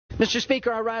Mr.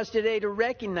 Speaker, I rise today to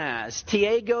recognize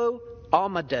Thiago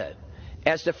Almada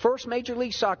as the first Major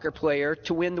League Soccer player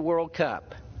to win the World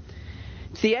Cup.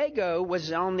 Thiago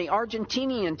was on the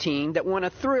Argentinian team that won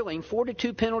a thrilling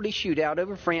 4-2 penalty shootout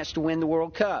over France to win the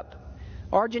World Cup.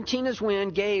 Argentina's win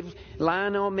gave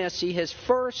Lionel Messi his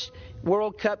first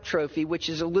World Cup trophy, which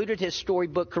has eluded his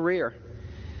storybook career.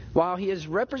 When he is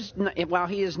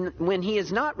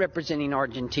not representing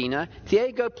Argentina,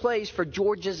 Thiago plays for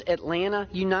Georgia's Atlanta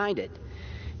United.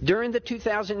 During the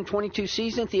 2022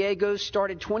 season, Thiago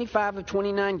started 25 of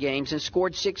 29 games and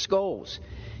scored 6 goals.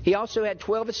 He also had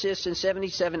 12 assists and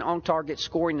 77 on-target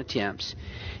scoring attempts.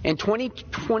 In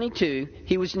 2022,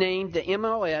 he was named the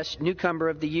MLS Newcomer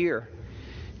of the Year.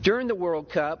 During the World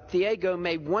Cup, Thiago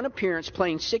made one appearance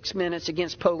playing 6 minutes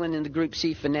against Poland in the Group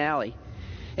C finale.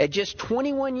 At just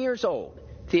 21 years old,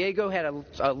 Thiago had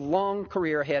a long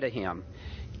career ahead of him.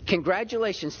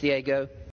 Congratulations, Thiago.